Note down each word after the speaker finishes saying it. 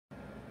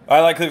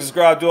Alright, like, click,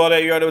 subscribe, do all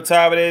that. You already know what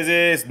time it is.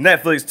 It's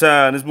Netflix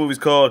time. This movie's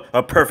called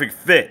A Perfect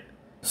Fit.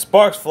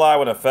 Sparks fly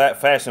when a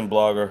fashion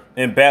blogger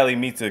in Bali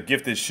meets a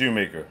gifted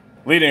shoemaker,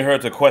 leading her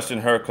to question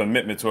her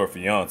commitment to her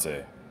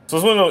fiancé. So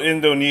it's one of those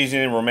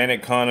Indonesian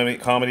romantic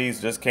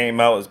comedies, just came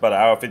out. It's about an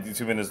hour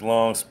 52 minutes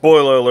long.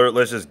 Spoiler alert,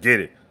 let's just get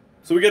it.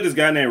 So we got this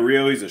guy named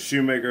Rio, he's a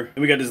shoemaker.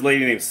 And we got this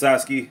lady named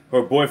Saskia,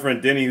 her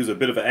boyfriend Denny, who's a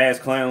bit of an ass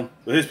clown.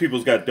 But his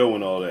people's got dough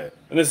and all that.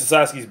 And this is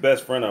Saskia's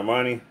best friend,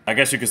 Armani. I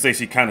guess you could say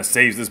she kind of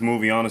saves this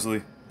movie,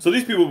 honestly. So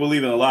these people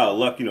believe in a lot of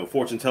luck, you know,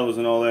 fortune tellers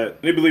and all that.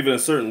 And they believe in a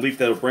certain leaf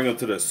that'll bring them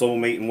to their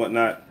soulmate and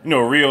whatnot. You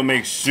know, Rio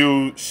makes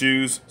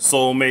shoes,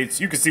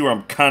 soulmates. You can see where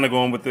I'm kind of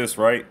going with this,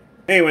 right?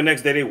 Anyway,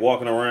 next day they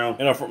walking around,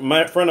 and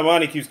my friend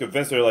Amani keeps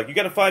convincing her, like, you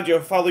gotta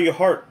follow your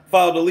heart,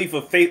 follow the leaf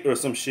of faith or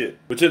some shit,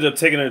 which ends up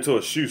taking her to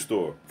a shoe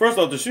store. First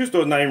off, the shoe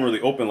store is not even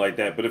really open like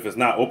that, but if it's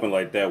not open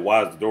like that,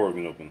 why is the door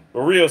even open? But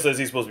Rio says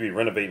he's supposed to be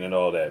renovating and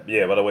all that.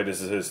 Yeah, by the way,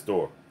 this is his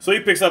store. So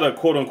he picks out a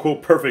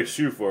quote-unquote perfect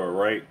shoe for her,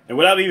 right? And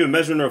without even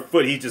measuring her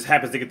foot, he just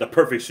happens to get the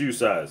perfect shoe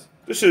size.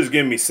 This shit is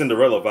giving me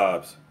Cinderella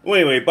vibes. Well,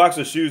 anyway, he boxes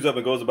her shoes up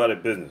and goes about her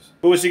business.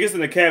 But when she gets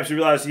in the cab, she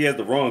realizes she has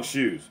the wrong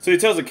shoes. So he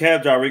tells the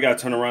cab driver he gotta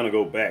turn around and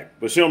go back.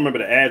 But she don't remember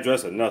the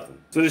address or nothing.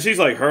 So then she's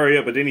like, hurry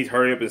up, but then he's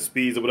hurry up and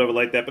speeds or whatever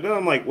like that. But then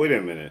I'm like, wait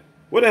a minute.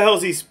 Where the hell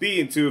is he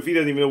speeding to if he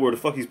doesn't even know where the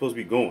fuck he's supposed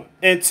to be going?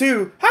 And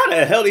two, how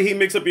the hell did he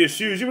mix up your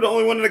shoes? You were the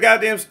only one in the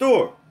goddamn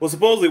store. Well,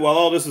 supposedly while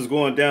all this was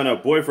going down, her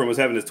boyfriend was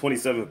having his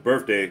 27th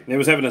birthday, and he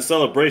was having a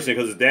celebration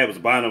because his dad was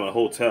buying him a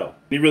hotel.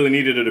 He really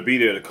needed her to be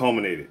there to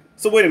culminate it.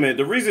 So wait a minute,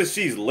 the reason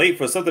she's late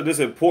for something this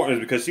important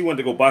is because she wanted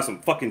to go buy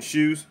some fucking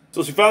shoes.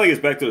 So she finally gets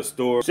back to the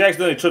store. She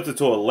accidentally trips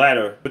into a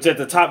ladder, which at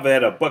the top of it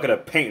had a bucket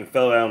of paint and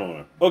fell down on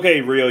her.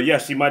 Okay, Rio,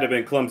 yes, she might have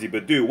been clumsy,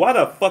 but dude, why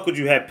the fuck would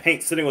you have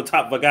paint sitting on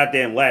top of a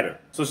goddamn ladder?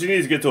 So she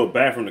needs to get to a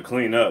bathroom to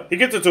clean up. He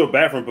gets her to a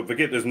bathroom, but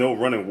forget there's no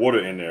running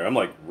water in there. I'm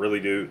like, really,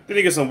 dude? Then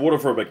he gets some water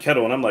from a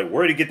kettle, and I'm like,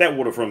 where'd he get that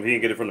water from if he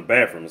didn't get it from the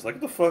bathroom? It's like,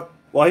 what the fuck?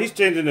 While she's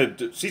changing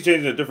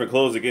the different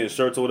clothes and getting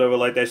shirts or whatever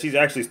like that, she's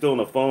actually still on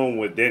the phone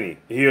with Denny.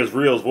 He hears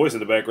Rio's voice in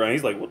the background.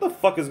 He's like, what the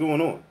fuck is going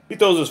on? He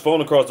throws his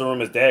phone across the room.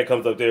 His dad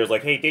comes up there. He's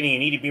like, hey, Denny, you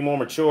need to be more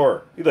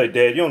mature. He's like,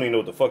 Dad, you don't even know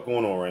what the fuck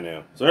going on right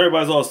now. So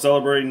everybody's all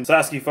celebrating.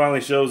 Saskia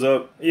finally shows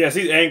up. Yes,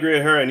 he's angry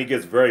at her and he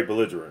gets very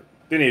belligerent.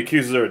 Then he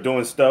accuses her of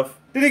doing stuff.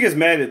 Then he gets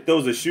mad and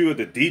throws a shoe at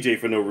the DJ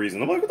for no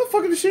reason. I'm like, what the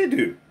fuck did she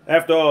do?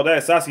 After all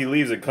that, Saskia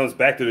leaves and comes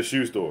back to the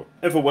shoe store.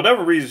 And for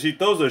whatever reason, she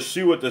throws a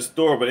shoe at the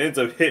store but ends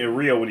up hitting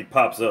Rio when he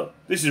pops up.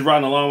 Then she's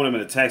riding along with him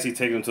in a taxi,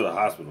 taking him to the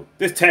hospital.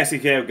 This taxi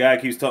cab guy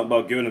keeps talking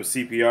about giving him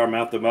CPR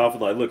mouth to mouth.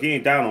 Like, look, he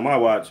ain't down on my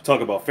watch.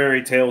 Talking about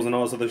fairy tales and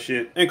all this other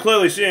shit. And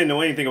clearly she didn't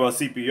know anything about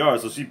CPR,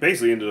 so she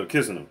basically ended up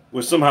kissing him.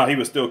 Which somehow he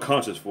was still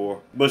conscious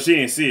for. But she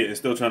didn't see it and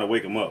still trying to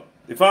wake him up.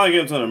 They finally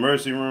get him to an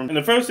emergency room, and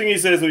the first thing he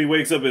says when he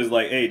wakes up is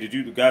like, hey, did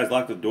you guys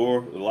lock the door?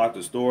 Or lock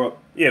the store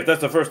up? Yeah, if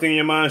that's the first thing in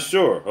your mind,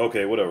 sure.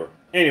 Okay, whatever.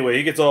 Anyway,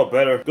 he gets all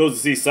better, goes to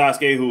see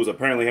Saskia, who was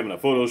apparently having a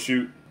photo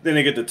shoot. Then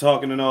they get to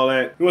talking and all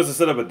that. He wants to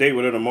set up a date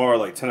with her tomorrow,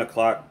 like 10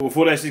 o'clock. But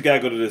before that, she's got to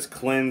go to this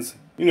cleanse.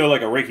 You know,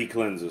 like a Reiki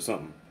cleanse or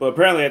something. But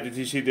apparently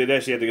after she did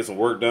that, she had to get some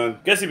work done.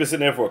 Guess he'd been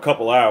sitting there for a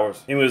couple hours.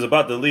 And when he was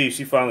about to leave,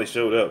 she finally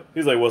showed up.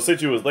 He's like, well,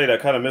 since you was late, I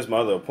kind of missed my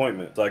other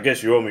appointment. So I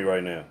guess you owe me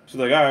right now. She's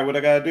like, all right, what I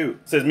got to do?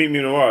 Says meet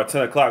me tomorrow at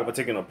 10 o'clock for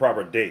taking a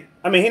proper date.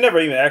 I mean, he never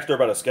even asked her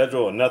about a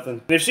schedule or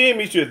nothing. And if she ain't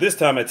meet you at this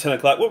time at 10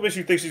 o'clock, what makes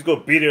you think she's going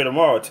to be there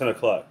tomorrow at 10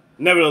 o'clock?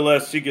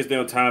 Nevertheless, she gets there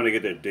on time to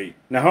get their date.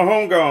 Now, her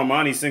homegirl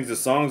Armani sings the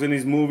songs in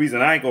these movies,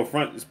 and I ain't gonna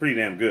front, it's pretty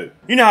damn good.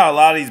 You know how a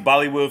lot of these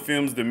Bollywood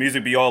films, the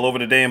music be all over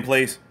the damn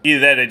place?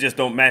 Either that or they just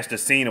don't match the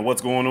scene of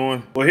what's going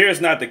on. Well, here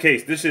it's not the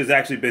case. This shit has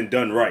actually been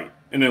done right.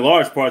 And in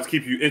large parts,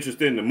 keep you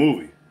interested in the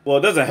movie. Well,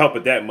 it doesn't help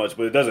it that much,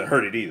 but it doesn't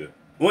hurt it either.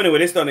 Well, anyway,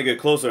 they starting to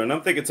get closer, and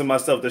I'm thinking to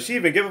myself, does she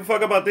even give a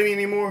fuck about Denny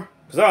anymore?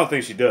 Because I don't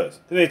think she does.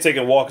 Then they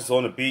taking walks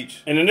on the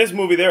beach. And in this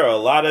movie, there are a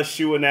lot of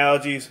shoe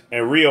analogies,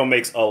 and Rio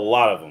makes a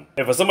lot of them.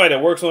 And for somebody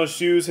that works on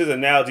shoes, his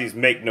analogies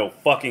make no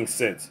fucking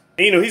sense.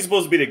 And you know, he's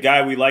supposed to be the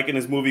guy we like in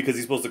this movie because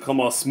he's supposed to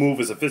come off smooth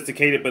and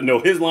sophisticated, but no,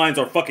 his lines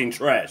are fucking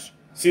trash.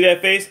 See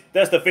that face?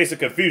 That's the face of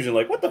confusion.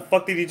 Like, what the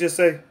fuck did he just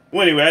say?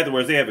 Well, anyway,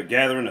 afterwards, they have a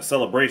gathering, a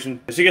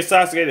celebration. And she gets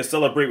Saskia to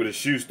celebrate with a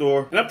shoe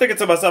store. And I'm thinking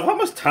to myself, how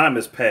much time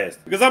has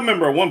passed? Because I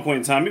remember at one point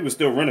in time, he was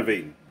still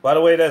renovating. By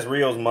the way, that's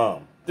Rio's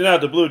mom. Then out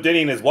of the blue,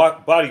 Denny and his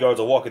bodyguards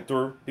are walking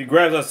through. He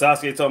grabs on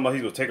Saskia, talking about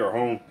he's gonna take her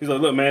home. He's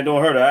like, look, man,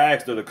 don't hurt her. I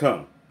asked her to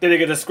come. Then they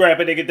get to scrap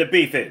it, they get to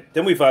beef it.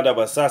 Then we find out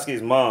about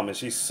Saskia's mom, and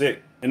she's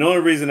sick. And the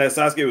only reason that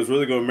Saskia was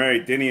really going to marry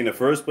Denny in the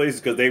first place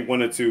is because they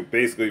wanted to,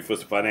 basically for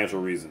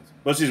financial reasons.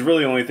 But she's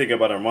really only thinking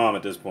about her mom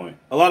at this point.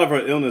 A lot of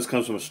her illness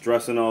comes from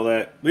stress and all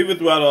that. But even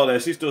throughout all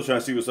that, she's still trying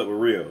to see what's up with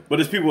Rio. But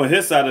there's people on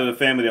his side of the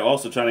family that are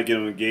also trying to get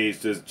him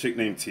engaged to this chick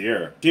named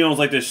Tiara. She owns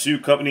like this shoe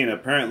company, and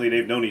apparently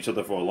they've known each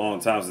other for a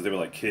long time since they were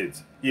like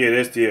kids. Yeah,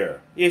 that's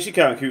Tiara. Yeah, she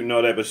kinda cute and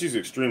all that, but she's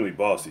extremely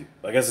bossy.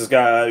 I guess it's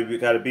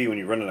gotta be when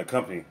you're running a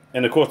company.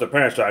 And of course the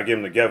parents try to get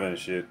them together and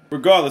shit.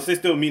 Regardless, they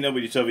still meet up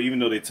with each other even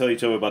though they tell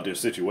each other about their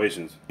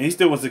situations. And he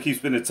still wants to keep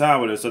spending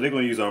time with her, so they're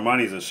gonna use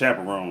Armani as a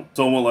chaperone.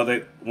 So it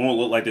won't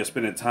look like they're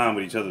spending time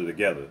with each other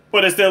together.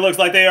 But it still looks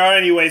like they are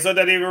anyway, so it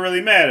doesn't even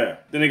really matter.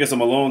 Then they get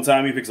some alone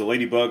time, he picks a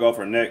ladybug off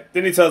her neck.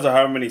 Then he tells her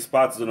how many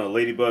spots is on a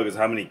ladybug is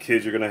how many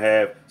kids you're gonna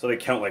have. So they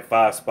count like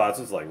 5 spots.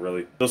 It's like,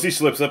 really? So she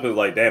slips up and is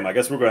like, damn, I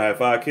guess we're gonna have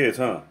 5 kids,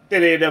 huh?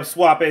 Then they end up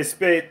swapping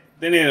spit.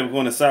 Then they end up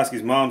going to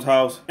Sasuke's mom's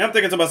house. And I'm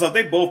thinking to myself,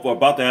 they both are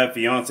about to have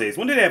fiancés.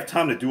 When did they have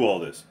time to do all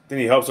this? Then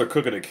he helps her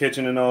cook in the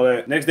kitchen and all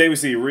that. Next day we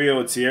see Rio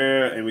and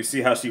Tiara, and we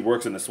see how she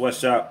works in the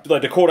sweatshop. She's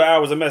like, the quarter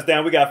hour's a mess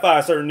down. We got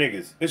 5 certain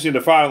niggas. Then she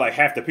ended up firing like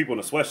half the people in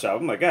the sweatshop.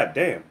 I'm like, god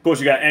damn. Of course,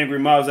 you got angry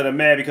mobs that are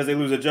mad because they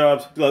lose their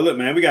jobs. She's like, look,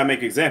 man, we gotta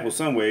make examples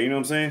somewhere. You know what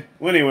I'm saying?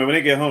 Well, anyway, when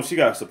they get home, she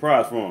got a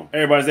surprise for them.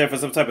 Everybody's there for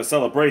some type of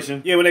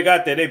celebration. Yeah, when they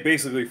got there, they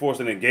basically forced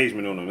an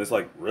engagement on them. It's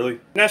like, really?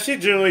 Now, she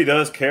generally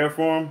does care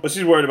for him, but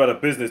she's worried about a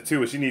business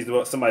too, and she needs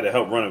somebody to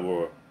help run it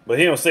for her. But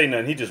he don't say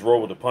nothing, he just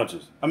rolled with the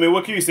punches. I mean,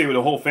 what can you say when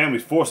the whole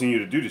family's forcing you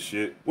to do this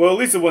shit? Well, at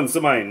least it wasn't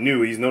somebody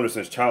new. He's known her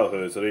since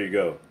childhood, so there you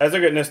go. As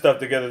they're getting this stuff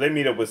together, they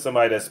meet up with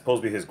somebody that's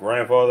supposed to be his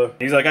grandfather.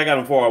 He's like, I got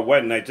him for our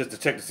wedding night just to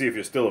check to see if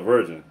you're still a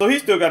virgin. So he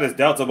still got his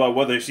doubts about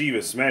whether she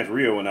even smashed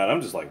Rio or not.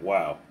 I'm just like,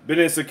 wow. Been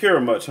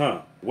insecure much,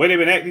 huh? The way they've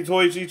been acting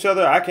towards each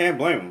other, I can't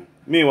blame him.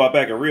 Meanwhile,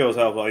 back at Rio's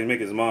house while he's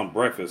making his mom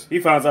breakfast, he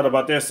finds out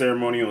about their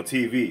ceremony on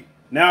TV.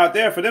 Now out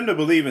there, for them to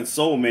believe in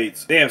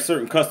soulmates, they have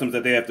certain customs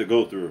that they have to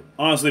go through.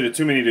 Honestly, they're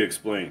too many to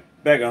explain.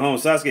 Back at home,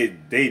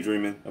 Sasuke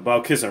daydreaming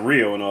about kissing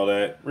Rio and all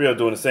that. Rio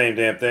doing the same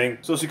damn thing.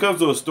 So she comes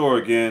to a store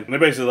again, and they're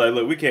basically like,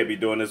 look, we can't be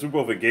doing this. We're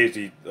both engaged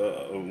to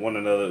one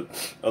another,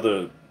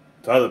 to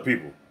other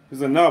people. He's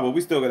like, nah, but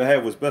we still gotta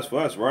have what's best for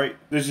us, right?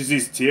 Then she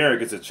sees Tiara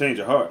gets a change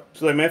of heart.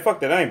 She's like, man, fuck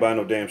that, I ain't buying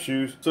no damn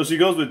shoes. So she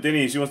goes with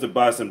Denny and she wants to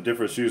buy some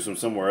different shoes from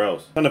somewhere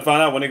else. Come to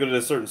find out when they go to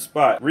a certain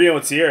spot, Rio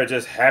and Tiara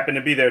just happen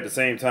to be there at the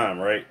same time,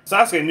 right?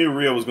 Sasuke knew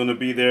Rio was gonna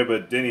be there,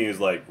 but Denny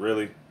is like,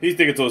 really? He's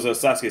thinking to himself,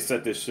 Sasuke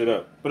set this shit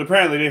up. But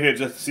apparently they're here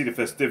just to see the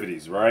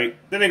festivities, right?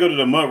 Then they go to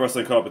the mud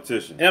wrestling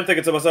competition. And I'm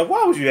thinking to myself,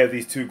 why would you have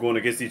these two going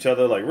against each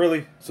other? Like,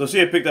 really? So she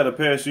had picked out a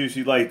pair of shoes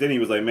she liked. Then he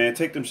was like, man,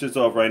 take them shits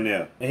off right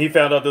now. And he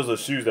found out those are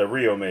shoes that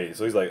Rio made.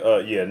 So he's like,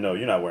 yeah, no,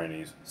 you're not wearing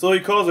these. So he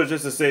calls her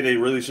just to say they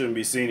really shouldn't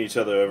be seeing each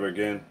other ever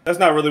again. That's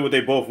not really what they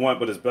both want,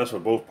 but it's best for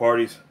both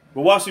parties.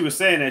 But while she was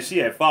saying that, she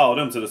had followed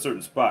him to the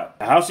certain spot.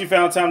 Now, how she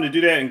found time to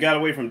do that and got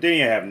away from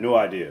Denny, I have no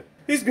idea.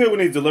 He's good when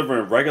he's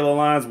delivering regular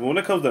lines, but when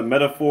it comes to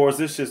metaphors,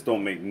 this shit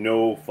don't make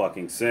no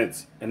fucking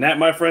sense. And that,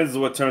 my friends, is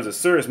what turns a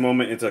serious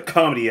moment into a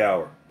comedy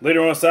hour.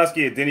 Later on,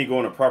 Sasuke and Denny go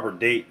on a proper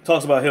date.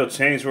 Talks about he'll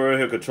change for her,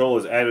 he'll control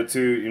his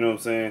attitude, you know what I'm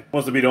saying?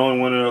 Wants to be the only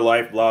one in her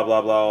life, blah,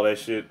 blah, blah, all that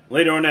shit.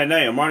 Later on that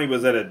night, Armani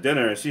was at a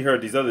dinner and she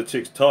heard these other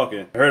chicks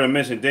talking. Heard him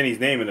mention Denny's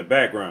name in the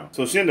background.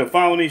 So she ended up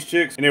following these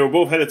chicks and they were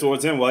both headed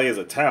towards him while he has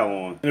a towel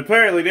on. And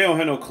apparently they don't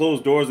have no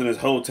closed doors in his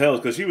hotels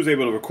because she was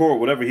able to record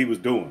whatever he was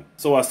doing.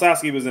 So while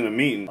Sasuke was in a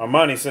meeting,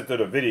 Armani sent her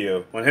the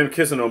video on him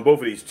kissing on both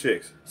of these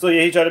chicks. So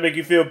yeah, he tried to make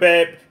you feel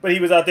bad, but he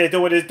was out there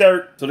doing his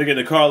dirt. So they get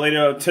in the car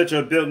later,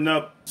 tension building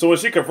up. So when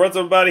she confronts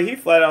everybody, he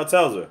flat out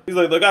tells her. He's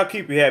like, look, I'll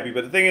keep you happy,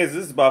 but the thing is,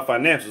 this is about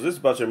financials. This is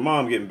about your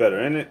mom getting better,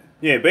 isn't it?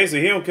 Yeah,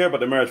 basically, he don't care about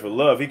the marriage for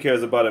love. He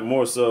cares about it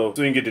more so he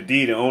can get the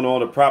deed and own all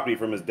the property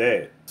from his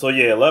dad. So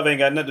yeah, love ain't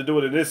got nothing to do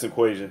with it in this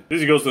equation. Then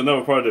she goes to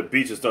another part of the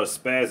beach and starts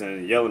spazzing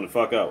and yelling the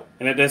fuck out.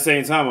 And at that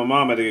same time, my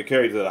mom had to get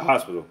carried to the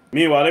hospital.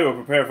 Meanwhile, they were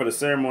preparing for the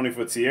ceremony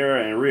for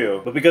Tiara and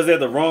Rio. But because they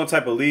had the wrong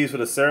type of leaves for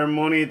the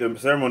ceremony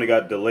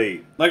got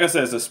delayed. Like I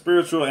said, it's a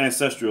spiritual,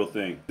 ancestral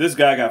thing. This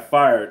guy got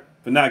fired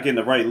for not getting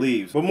the right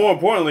leaves. But more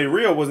importantly,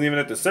 Rio wasn't even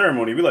at the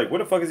ceremony. Be like, where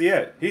the fuck is he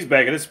at? He's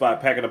back at his spot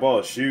packing up all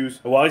his shoes.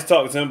 But while he's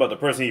talking to him about the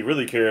person he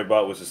really cared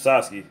about, which is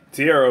Sasuke,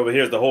 Tiara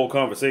overhears the whole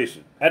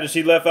conversation. After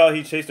she left out,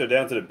 he chased her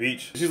down to the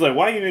beach. She's like,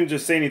 why you didn't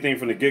just say anything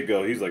from the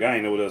get-go? He's like, I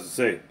ain't know what else to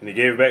say. And he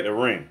gave her back the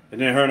ring. And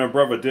then her and her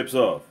brother dips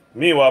off.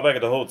 Meanwhile, back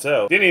at the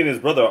hotel, Denny and his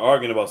brother are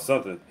arguing about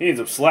something. He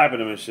ends up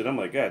slapping him and shit. I'm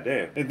like, god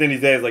damn. And then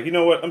his dad's like, you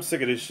know what? I'm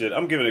sick of this shit.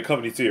 I'm giving the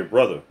company to your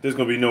brother. There's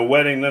gonna be no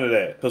wedding, none of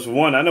that. Because for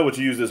one, I know what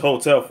you use this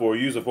hotel for.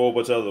 You use it for a whole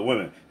bunch of other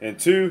women. And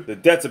two, the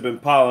debts have been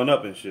piling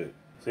up and shit.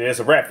 So yeah, it's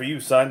a wrap for you,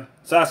 son.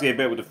 Sasuke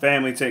back with the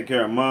family, taking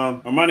care of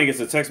mom. Armani gets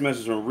a text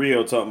message from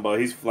Rio talking about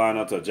he's flying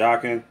out to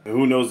Jokin, and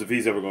who knows if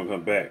he's ever gonna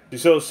come back. She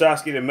shows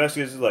Sasuke the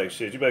message. She's like,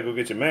 shit, you better go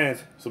get your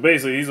mans. So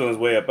basically, he's on his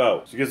way up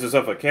out. She gets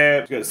herself a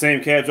cab. She got the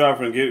same cab driver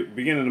from the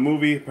beginning of the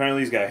movie.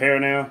 Apparently, he's got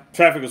hair now.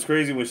 Traffic was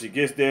crazy when she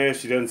gets there.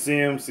 She doesn't see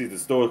him, sees the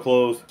store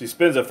closed. She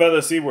spins a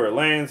feather, see where it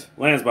lands.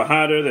 Lands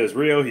behind her. There's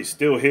Rio. He's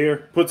still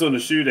here. Puts on the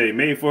shoe they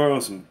made for her on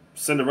some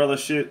Cinderella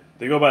shit.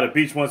 They go by the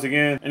beach once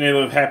again, and they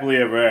live happily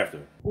ever after.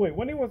 Wait,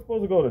 when he was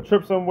supposed to go on a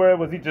trip somewhere,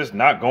 was he just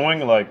not going?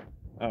 Like,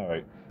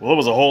 alright. Well, there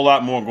was a whole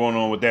lot more going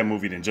on with that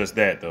movie than just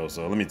that, though,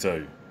 so let me tell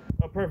you.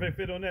 A perfect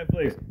fit on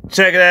Netflix.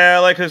 Check it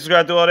out, like,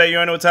 subscribe, do all that. You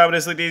already know what time it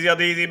is. Look easy, all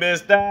the easy,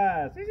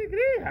 Mr.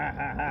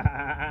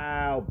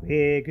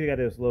 Pig, you got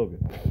that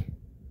slogan.